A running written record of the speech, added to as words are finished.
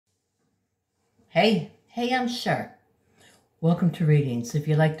Hey, I'm Cher. Welcome to readings. If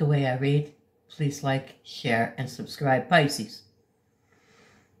you like the way I read, please like, share, and subscribe. Pisces.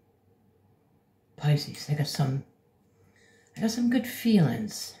 Pisces, I got some good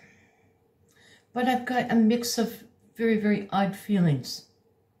feelings. But I've got a mix of very, very odd feelings.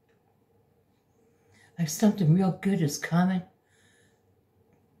 Like something real good is coming.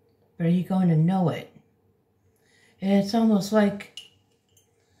 But are you going to know it? It's almost like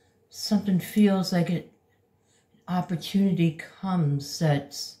something feels like an opportunity comes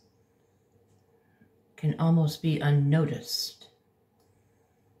that can almost be unnoticed.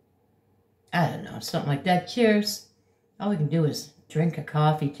 I don't know, something like that. Cheers. All we can do is drink a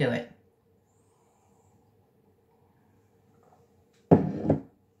coffee to it.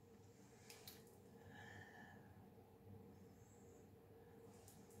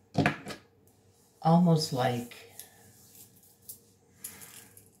 Almost like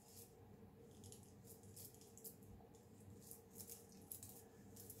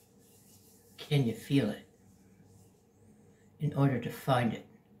can you feel it in order to find it?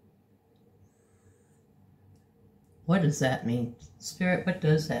 What does that mean? Spirit, what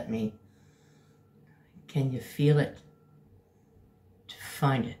does that mean? Can you feel it to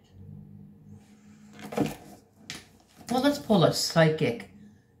find it? Well, let's pull a psychic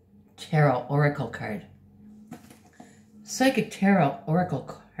tarot oracle card. Psychic tarot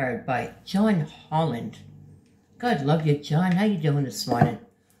oracle card by John Holland. God love you, John. How you doing this morning?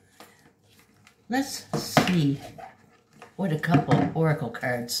 Let's see what a couple oracle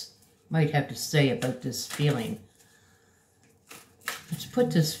cards might have to say about this feeling. Let's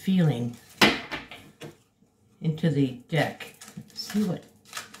put this feeling into the deck. Let's see what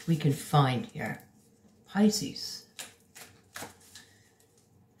we can find here. Pisces.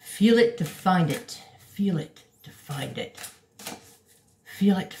 Feel it to find it. Feel it to find it.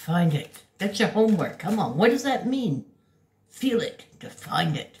 Feel it to find it. That's your homework. Come on. What does that mean? Feel it to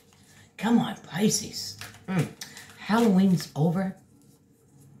find it. Come on, Pisces. Halloween's over.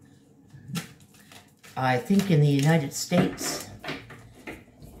 I think in the United States,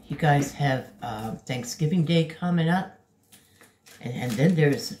 you guys have Thanksgiving Day coming up. And then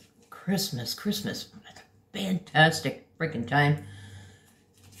there's Christmas. Christmas. That's a fantastic freaking time.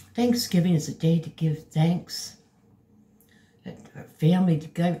 Thanksgiving is a day to give thanks. A family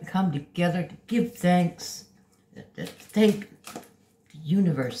to come together to give thanks. To thank the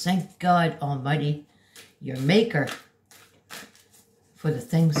universe. Thank God Almighty, your Maker, for the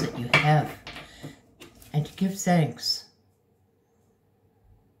things that you have. And to give thanks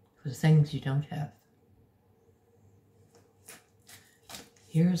for the things you don't have.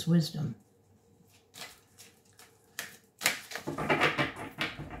 Here's wisdom.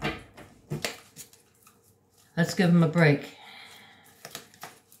 Let's give him a break.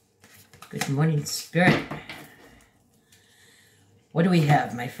 Good morning, Spirit. What do we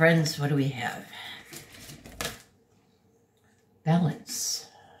have, my friends? What do we have? Balance.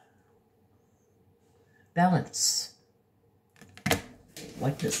 Balance.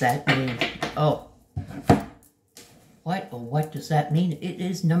 What does that mean? Oh. What does that mean? It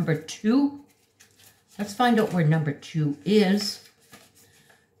is number 2. Let's find out where number 2 is.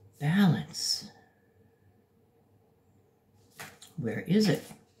 Balance. Where is it?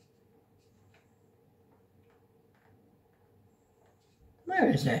 Where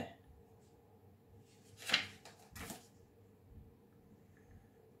is it?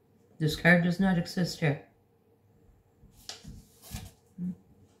 This card does not exist here.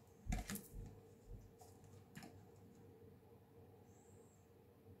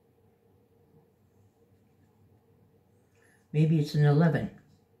 Maybe it's an 11.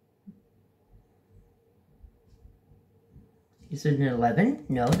 Is it an 11?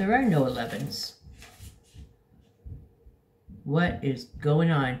 No, there are no 11s. What is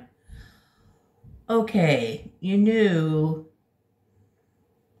going on? Okay, you knew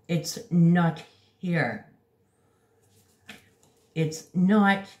it's not here. It's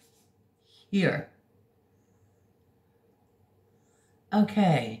not here.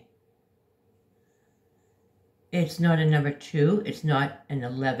 Okay. It's not a number 2. It's not an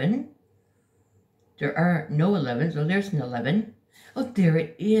 11. There are no 11s. Oh, there's an 11. Oh, there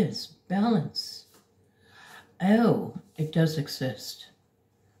it is. Balance. Oh, it does exist.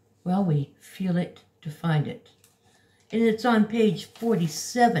 Well, we feel it to find it. And it's on page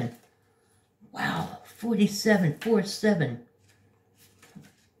 47. Wow, 47, 47.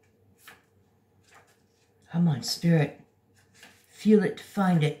 Come on, Spirit. Feel it to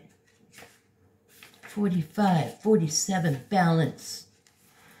find it. 45, 47, balance.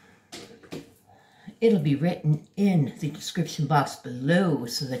 It'll be written in the description box below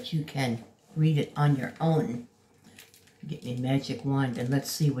so that you can read it on your own. Get me a magic wand and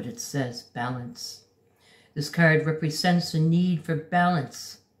let's see what it says. Balance. This card represents the need for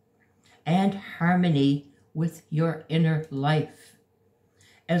balance and harmony with your inner life,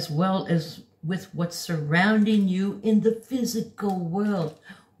 as well as with what's surrounding you in the physical world.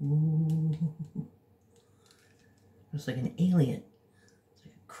 Ooh. It's like an alien. It's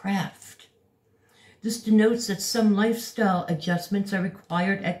like a craft. This denotes that some lifestyle adjustments are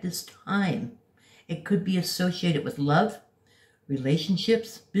required at this time. It could be associated with love,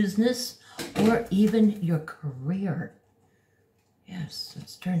 relationships, business, or even your career. Yes,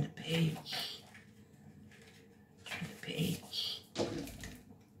 let's turn the page. Turn the page.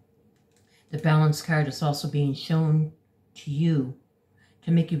 The balance card is also being shown to you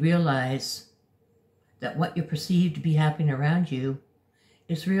to make you realize that what you perceive to be happening around you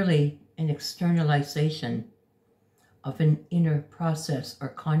is really an externalization of an inner process or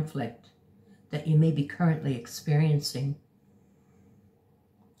conflict that you may be currently experiencing.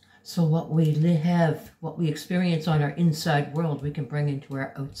 So what we have, what we experience on our inside world, we can bring into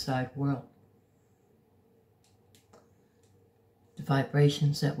our outside world. The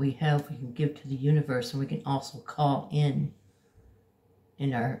vibrations that we have, we can give to the universe, and we can also call in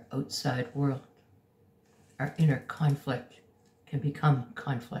our outside world. Our inner conflict can become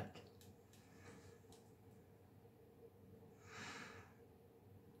conflict.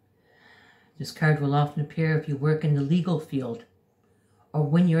 This card will often appear if you work in the legal field or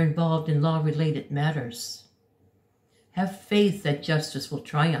when you're involved in law-related matters. Have faith that justice will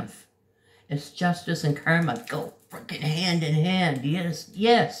triumph, as justice and karma go freaking hand in hand. Yes,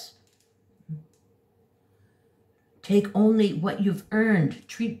 yes. Take only what you've earned.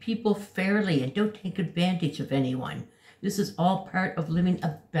 Treat people fairly and don't take advantage of anyone. This is all part of living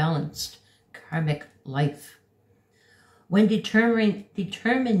a balanced karmic life. When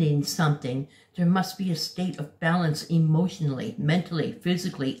determining something, there must be a state of balance emotionally, mentally,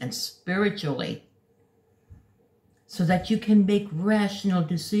 physically, and spiritually, so that you can make rational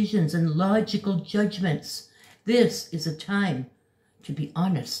decisions and logical judgments. This is a time to be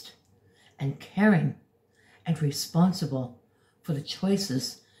honest and caring and responsible for the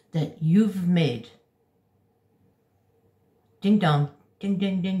choices that you've made. Ding dong, ding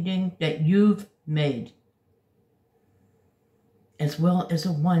ding ding ding, that you've made, as well as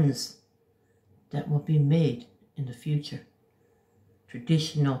the ones that will be made in the future.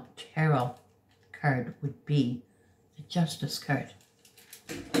 Traditional tarot card would be the Justice card.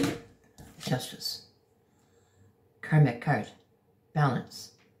 Justice. Karmic card.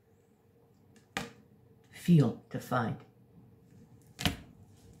 Balance. Feel defined.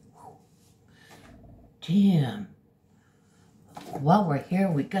 Damn. While we're here,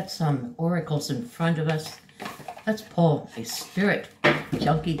 we got some oracles in front of us. Let's pull a spirit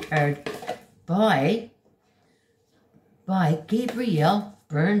junkie card by Gabrielle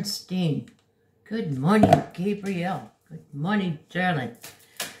Bernstein. Good morning, Gabrielle. Good morning, darling.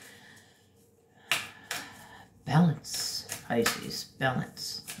 Balance, Pisces,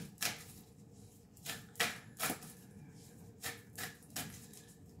 balance.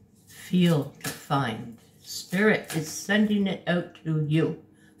 Feel defined. Spirit is sending it out to you.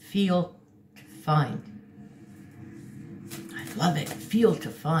 Feel defined. I love it. Feel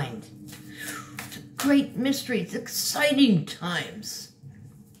defined. It's a great mystery. It's exciting times.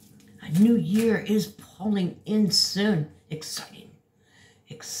 A new year is pulling in soon. Exciting.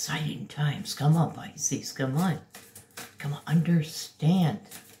 Exciting times. Come on, Pisces. Come on. Come on. Understand.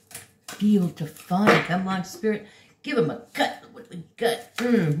 Feel defined. Come on, Spirit. Give them a cut. What do we got?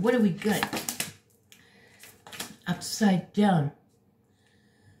 What do we got? Upside down.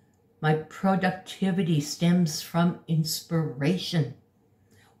 My productivity stems from inspiration.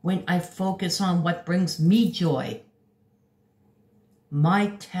 When I focus on what brings me joy, my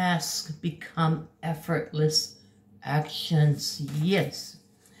tasks become effortless actions. Yes,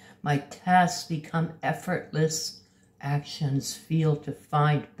 my tasks become effortless actions. Feel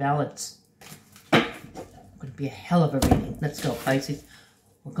defined, balance. Going to be a hell of a reading. Let's go, Pisces.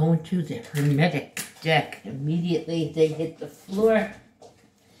 We're going to the Hermetic deck. Immediately they hit the floor.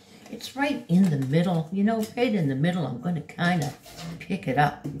 It's right in the middle. You know, right in the middle. I'm going to kind of pick it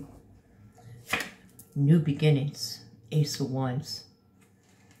up. New beginnings. Ace of Wands.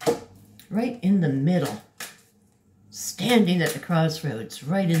 Right in the middle. Standing at the crossroads.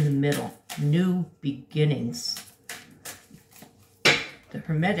 Right in the middle. New beginnings. The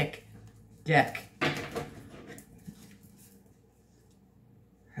Hermetic deck.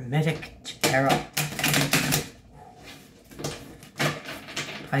 Hermetic tarot.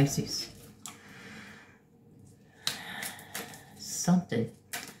 Pisces. Something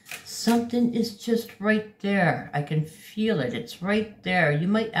Something is just right there. I can feel it. It's right there. You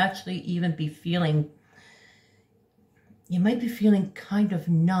might actually even be feeling, kind of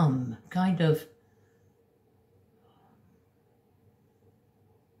numb, kind of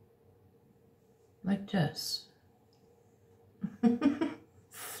like this.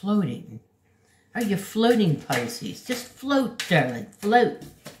 Floating. Are you floating, Pisces? Just float, darling. Float.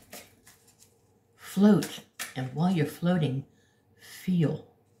 Float. And while you're floating, feel.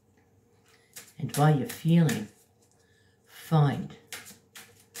 And while you're feeling, find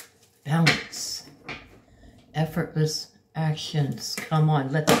balance. Effortless actions. Come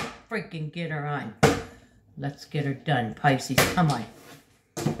on, let's freaking get her on. Let's get her done, Pisces. Come on.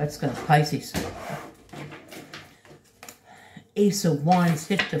 Let's go, Pisces. Ace of Wands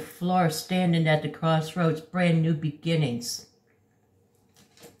hit the floor, standing at the crossroads, brand new beginnings.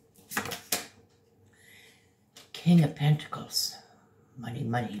 King of Pentacles. Money,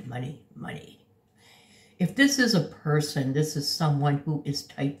 money, money, money. If this is a person, this is someone who is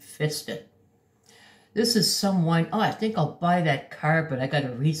tight-fisted. This is someone, oh, I think I'll buy that car, but I got to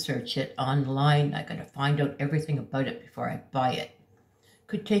research it online. I got to find out everything about it before I buy it.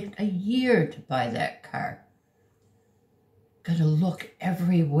 Could take a year to buy that car. Got to look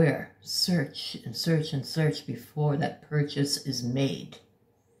everywhere. Search and search and search before that purchase is made.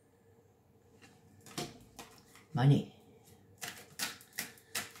 Money.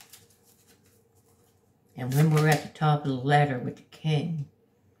 And when we're at the top of the ladder with the King,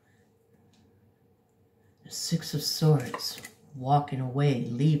 the Six of Swords, walking away,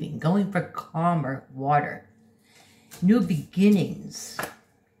 leaving, going for calmer water, new beginnings,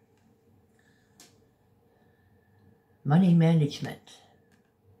 money management,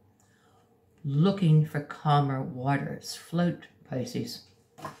 looking for calmer waters. Float, Pisces.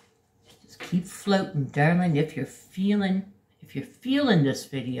 Just keep floating, darling. If you're feeling this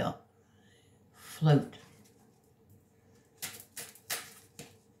video, float.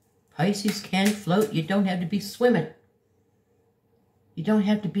 Pisces can float. You don't have to be swimming. You don't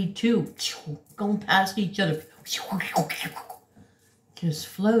have to be too going past each other. Just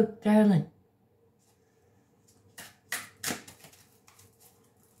float, darling.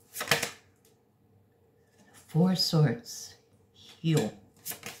 Four Swords. Heal.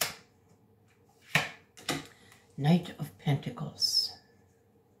 Knight of Pentacles.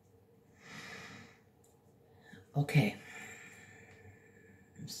 Okay.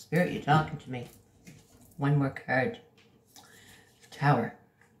 Spirit, you're talking to me. One more card. Tower.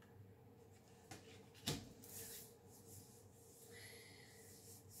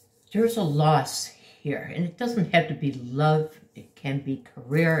 There's a loss here, and it doesn't have to be love. It can be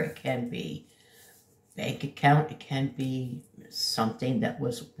career. It can be bank account. It can be something that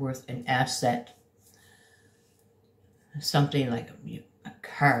was worth an asset. Something like a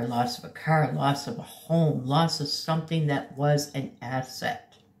car, loss of a car, loss of a home, loss of something that was an asset.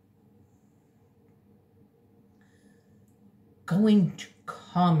 Going to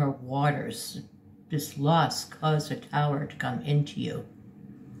calmer waters. This loss caused a tower to come into you.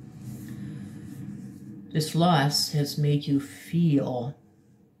 This loss has made you feel,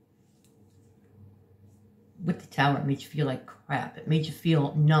 with the tower, it made you feel like crap. It made you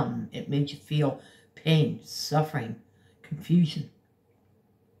feel numb. It made you feel pain, suffering, confusion.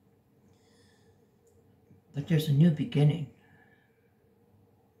 But there's a new beginning.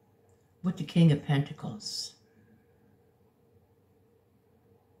 With the King of Pentacles.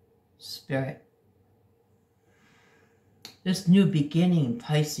 Spirit. This new beginning,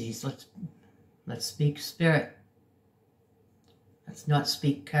 Pisces, let's speak spirit. Let's not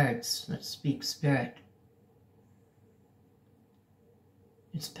speak cards. Let's speak spirit.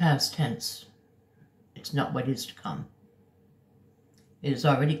 It's past tense. It's not what is to come. It has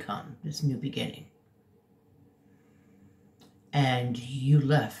already come, this new beginning. And you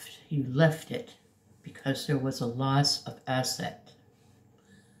left it because there was a loss of asset.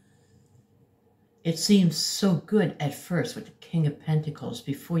 It seems so good at first with the King of Pentacles.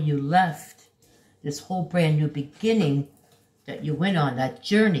 Before you left, this whole brand new beginning that you went on, that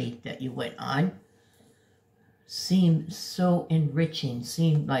journey that you went on, seemed so enriching.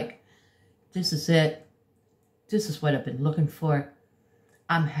 Seemed like, this is it. This is what I've been looking for.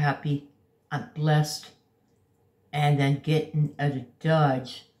 I'm happy. I'm blessed. And then getting out of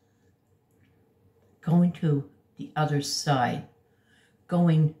Dodge, going to the other side,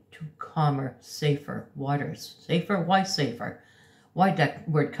 going to calmer, safer waters. Safer? Why safer? Why'd that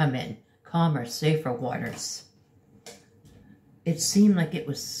word come in? Calmer, safer waters. It seemed like it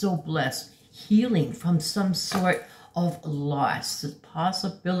was so blessed, healing from some sort of loss. The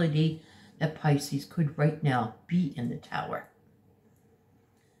possibility that Pisces could right now be in the tower.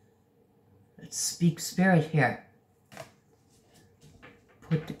 Let's speak spirit here.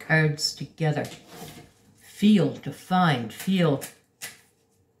 Put the cards together. Feel to find. Feel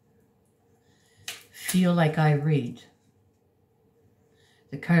like I read.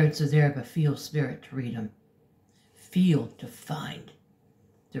 The cards are there, but feel spirit to read them. Feel to find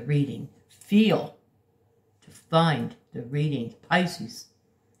the reading. Feel to find the reading. Pisces,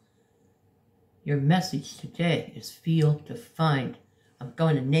 your message today is feel to find. I'm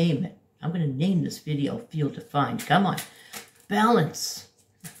going to name it. I'm going to name this video Feel to Find. Come on. Balance.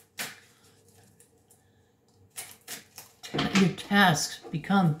 Your tasks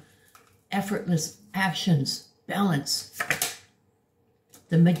become effortless actions. Balance.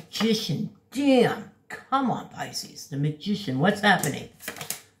 The Magician. Damn. Come on, Pisces. The Magician. What's happening?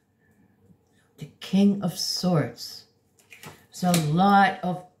 The King of Swords. It's a lot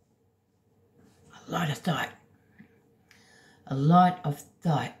of thought. A lot of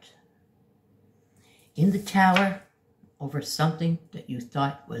thought. In the Tower over something that you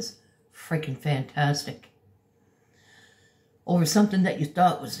thought was freaking fantastic. Over something that you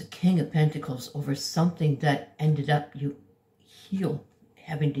thought was the King of Pentacles. Over something that ended up you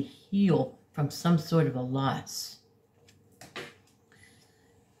having to heal from some sort of a loss.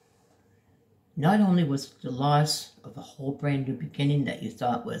 Not only was it the loss of a whole brand new beginning that you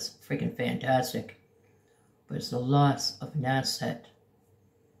thought was freaking fantastic, but it's the loss of an asset.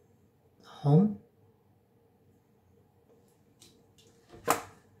 A home.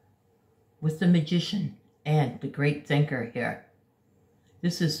 With the Magician and the great thinker here.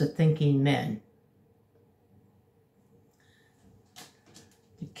 This is the thinking man.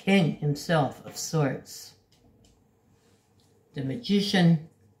 The King himself of Swords. The Magician.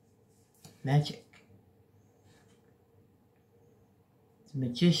 Magic. The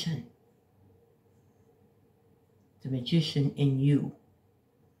Magician. The Magician in you.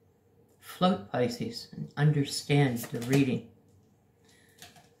 Float, Pisces, and understand the reading.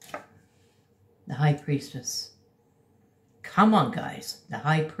 The High Priestess. Come on, guys. The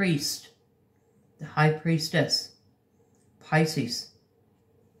High Priest. The High Priestess. Pisces.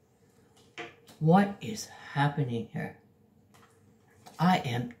 What is happening here? I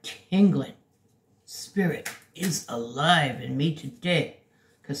am tingling. Spirit is alive in me today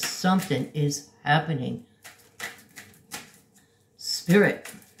because something is happening. Spirit.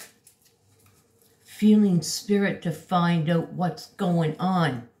 Feeling spirit to find out what's going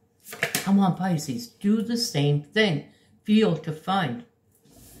on. Come on, Pisces. Do the same thing. Feel to find.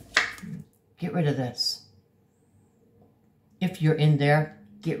 Get rid of this. If you're in there,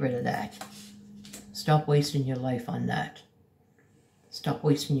 get rid of that. Stop wasting your life on that. Stop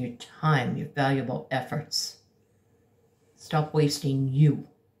wasting your time, your valuable efforts. Stop wasting you.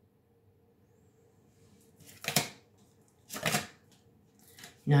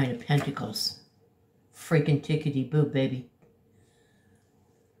 Nine of Pentacles. Freaking tickety-boo, baby.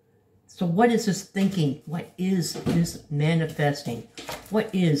 So what is this thinking? What is this manifesting? What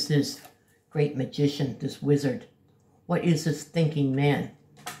is this great magician, this wizard? What is this thinking man?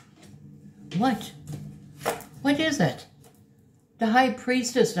 What? What is it? The High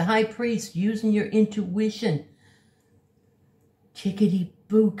Priestess, the High Priest, using your intuition.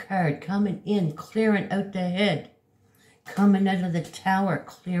 Tickety-boo card coming in, clearing out the head. Coming out of the Tower,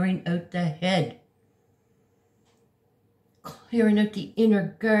 clearing out the head. Clearing out the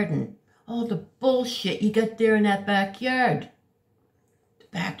inner garden. All the bullshit you got there in that backyard. The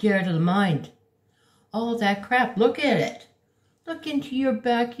backyard of the mind. All that crap. Look at it. Look into your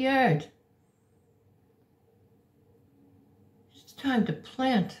backyard. It's time to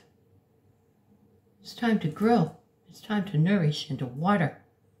plant. It's time to grow. It's time to nourish and to water.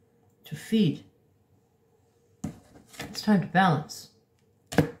 To feed. It's time to balance.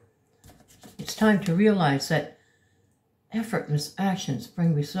 It's time to realize that effortless actions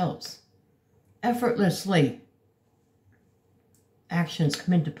bring results. Effortlessly, actions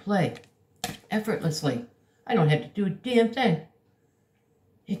come into play. Effortlessly. I don't have to do a damn thing.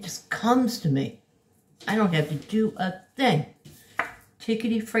 It just comes to me. I don't have to do a thing.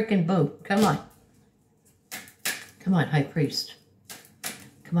 Tickety frickin' boo. Come on. Come on, High Priest.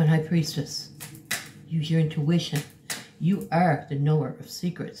 Come on, High Priestess. Use your intuition. You are the knower of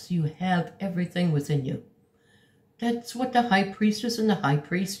secrets. You have everything within you. That's what the High Priestess and the High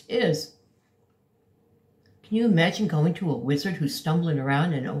Priest is. Can you imagine going to a wizard who's stumbling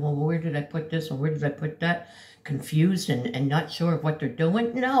around and, oh, well, where did I put this or where did I put that? Confused and not sure of what they're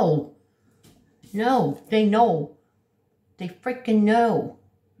doing? No. No, they know. They freaking know.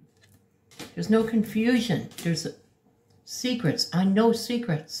 There's no confusion. There's secrets. I know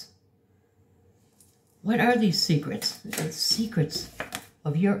secrets. What are these secrets? The secrets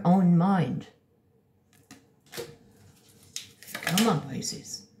of your own mind. Come on,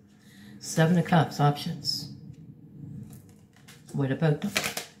 Pisces. Seven of Cups, options. What about them?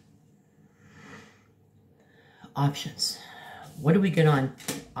 Options. What do we get on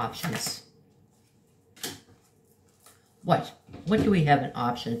options? What? What do we have in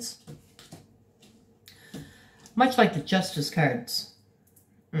options? Much like the Justice cards.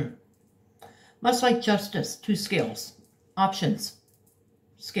 Much like Justice, two scales. Options.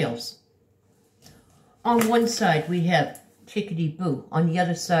 Scales. On one side, we have tickety-boo. On the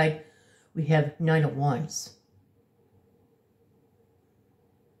other side, we have Nine of Wands.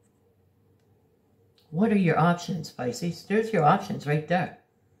 What are your options, Pisces? There's your options right there.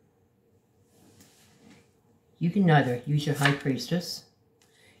 You can either use your High Priestess,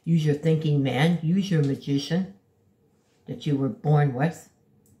 use your thinking man, use your magician that you were born with,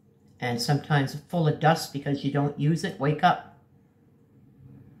 and sometimes full of dust because you don't use it. Wake up.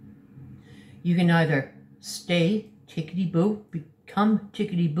 You can either stay tickety-boo, become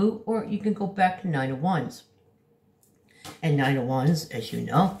tickety-boo, or you can go back to Nine of Wands. And Nine of Wands, as you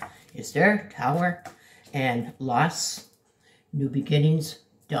know, is their Tower and loss, new beginnings,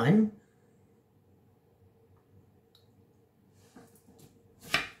 done.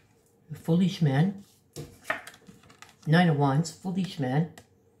 The foolish man. Nine of Wands, foolish man.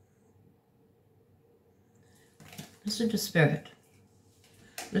 Listen to Spirit.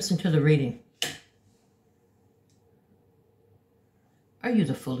 Listen to the reading. Are you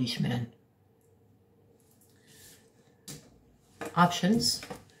the foolish man? Options.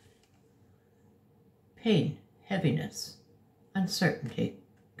 Pain, heaviness, uncertainty,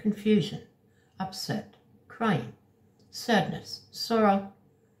 confusion, upset, crying, sadness, sorrow,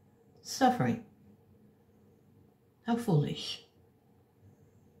 suffering. How foolish.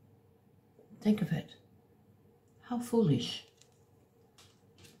 Think of it. How foolish.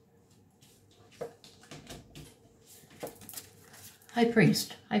 High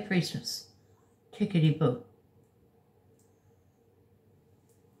Priest, High Priestess, tickety-boo.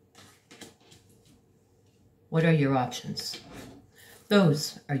 What are your options?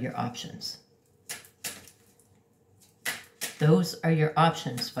 Those are your options. Those are your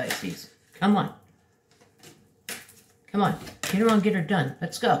options, Pisces. Come on. Come on. Get her on, get her done.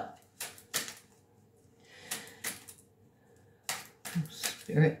 Let's go. Oh,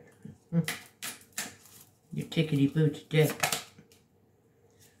 Spirit. You're tickety-boo today.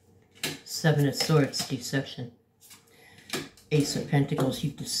 Seven of Swords, deception. Ace of Pentacles,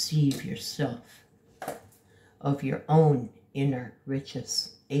 you deceive yourself of your own inner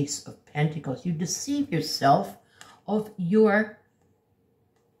riches. Ace of Pentacles, you deceive yourself of your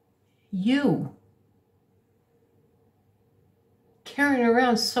you. Carrying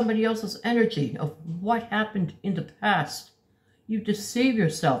around somebody else's energy of what happened in the past. You deceive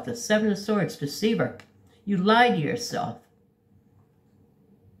yourself. The Seven of Swords, deceiver. You lie to yourself.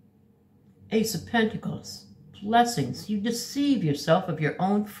 Ace of Pentacles, blessings. You deceive yourself of your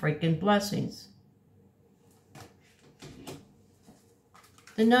own freaking blessings.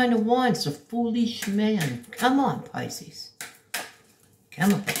 The Nine of Wands, a foolish man. Come on, Pisces.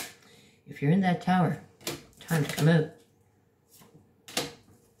 Come on. If you're in that tower, time to come out.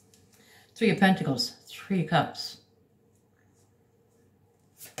 Three of Pentacles, Three of Cups.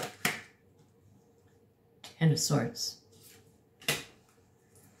 Ten of Swords.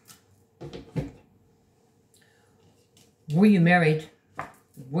 Were you married?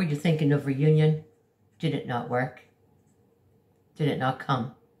 Were you thinking of reunion? Did it not work? Did it not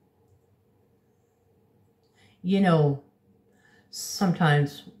come? You know,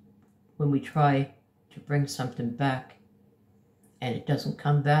 sometimes when we try to bring something back and it doesn't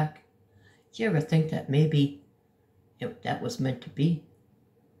come back, do you ever think that maybe that was meant to be?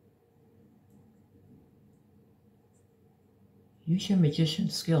 Use your magician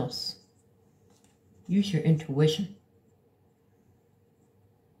skills. Use your intuition.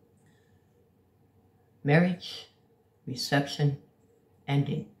 Marriage, reception,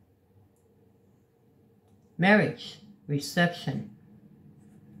 ending. Marriage, reception,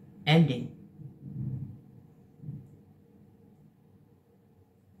 ending.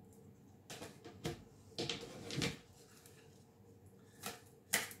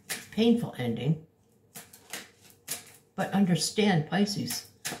 Painful ending. But understand, Pisces,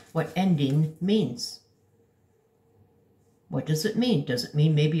 what ending means. What does it mean? Does it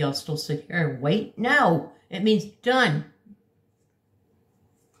mean maybe I'll still sit here and wait? No, it means done.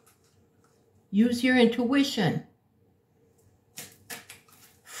 Use your intuition.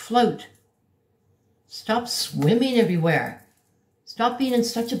 Float. Stop swimming everywhere. Stop being in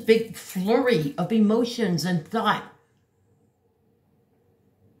such a big flurry of emotions and thought.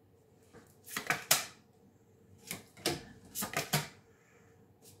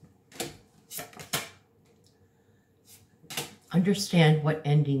 Understand what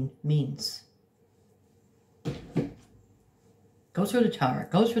ending means. Go through the tower,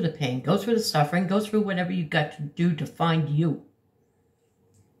 go through the pain, go through the suffering, go through whatever you got to do to find you.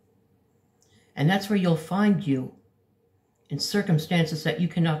 And that's where you'll find you in circumstances that you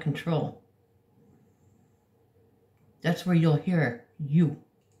cannot control. That's where you'll hear you.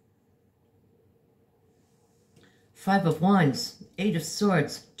 5 of Wands, 8 of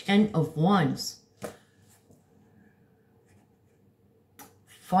Swords, 10 of Wands.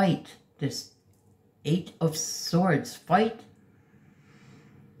 Fight this 8 of Swords. Fight.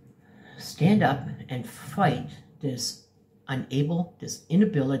 Stand up and fight this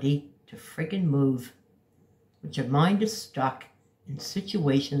inability to freaking move. But your mind is stuck in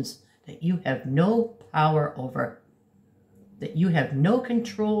situations that you have no power over, that you have no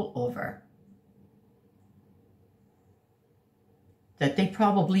control over, that they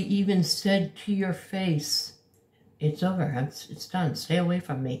probably even said to your face, it's over, it's done, stay away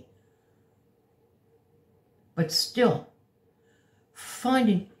from me. But still,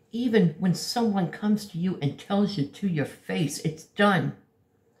 finding, even when someone comes to you and tells you to your face, it's done,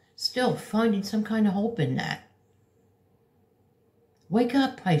 still finding some kind of hope in that. Wake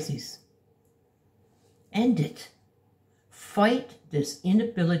up, Pisces. End it. Fight this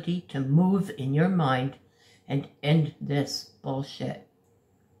inability to move in your mind and end this bullshit.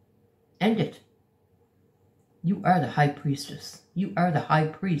 End it. You are the high priestess. You are the high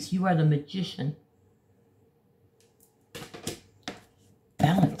priest. You are the magician.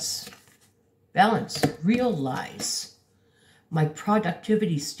 Balance. Balance. Realize my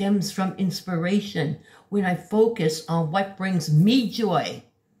productivity stems from inspiration when I focus on what brings me joy.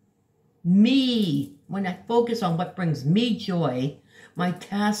 Me. When I focus on what brings me joy, my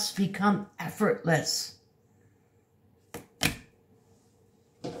tasks become effortless.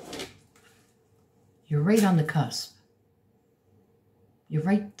 You're right on the cusp. You're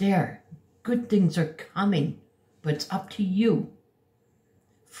right there. Good things are coming, but it's up to you.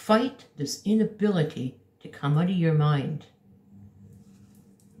 Fight this inability to come out of your mind.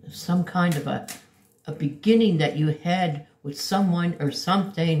 Some kind of a beginning that you had with someone or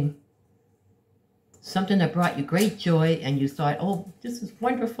something that brought you great joy, and you thought, oh, this is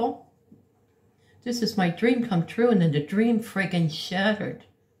wonderful. This is my dream come true, and then the dream friggin' shattered.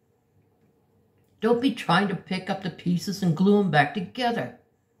 Don't be trying to pick up the pieces and glue them back together,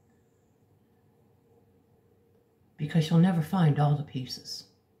 because you'll never find all the pieces.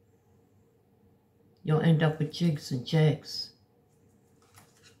 You'll end up with jigs and jags.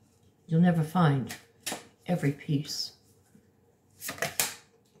 You'll never find every piece.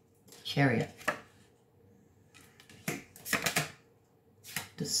 Chariot.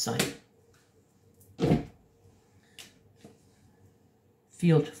 The sun.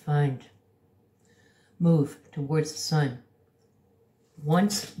 Feel to find. Move towards the sun.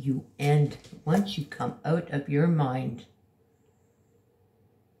 Once you come out of your mind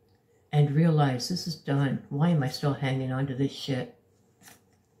and realize this is done, why am I still hanging on to this shit?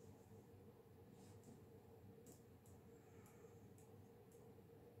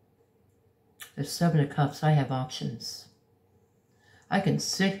 The 7 of Cups, I have options. I can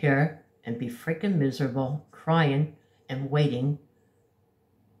sit here and be freaking miserable, crying and waiting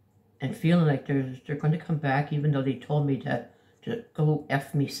and feeling like they're going to come back, even though they told me to go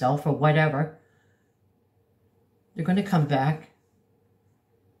F myself or whatever. They're going to come back.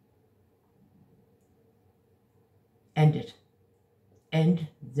 End it. End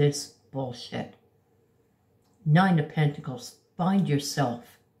this bullshit. 9 of Pentacles. Find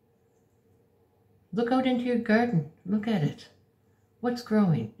yourself. Look out into your garden. Look at it. What's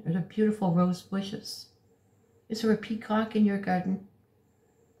growing? Are there beautiful rose bushes? Is there a peacock in your garden?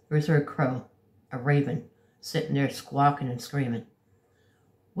 Or is there a crow, a raven, sitting there squawking and screaming?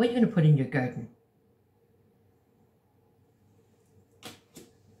 What are you going to put in your garden?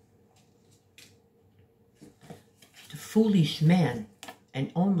 The foolish man,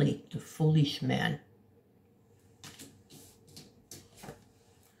 and only the foolish man,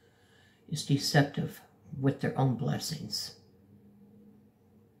 is deceptive with their own blessings.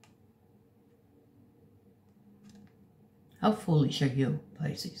 How foolish are you,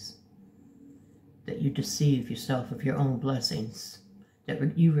 Pisces, that you deceive yourself of your own blessings,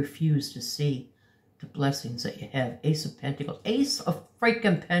 that you refuse to see the blessings that you have. Ace of Pentacles. Ace of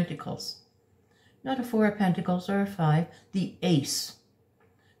freaking Pentacles. Not a 4 of Pentacles or a 5. The Ace.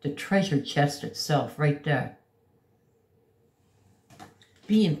 The treasure chest itself right there.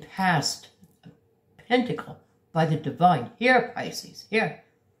 Being passed a pentacle by the divine. Here, Pisces, here.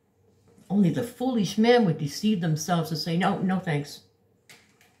 Only the foolish man would deceive themselves and say, no, no thanks.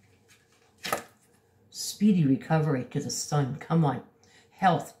 speedy recovery to the sun. Come on.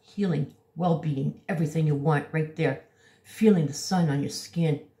 Health, healing, well-being, everything you want right there. Feeling the sun on your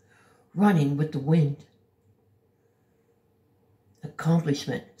skin, running with the wind.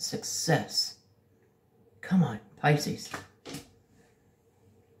 Accomplishment, success. Come on, Pisces.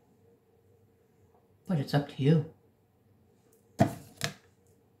 But it's up to you.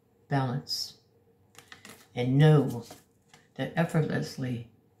 Balance. And know that effortlessly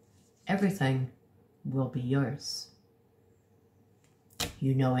everything will be yours.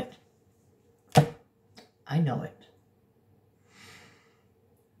 You know it. I know it.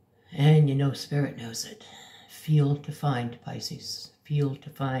 And you know Spirit knows it. Feel to find, Pisces. Feel to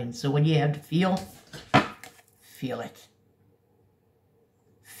find. So when you have to feel it.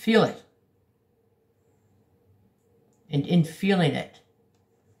 Feel it. And in feeling it,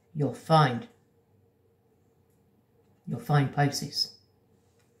 you'll find Pisces.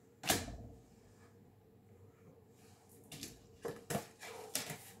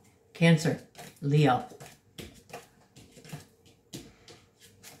 Cancer, Leo.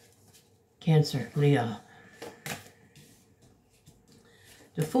 Cancer, Leo.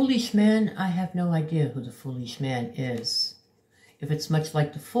 The foolish man, I have no idea who the foolish man is. If it's much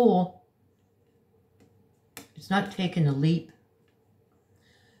like the fool, it's not taking a leap.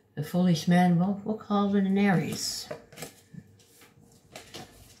 The foolish man, well, we'll call it an Aries.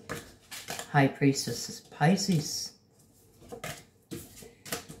 High Priestess is Pisces.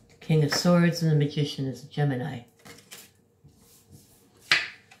 King of Swords and the Magician is a Gemini.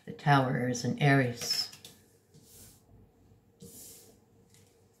 The Tower is an Aries.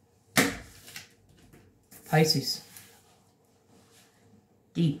 Pisces.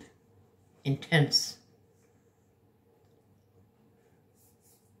 Deep. Intense.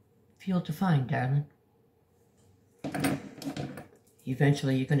 Feel to find, darling.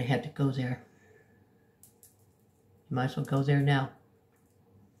 Eventually, you're going to have to go there. You might as well go there now.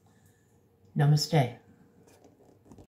 Namaste.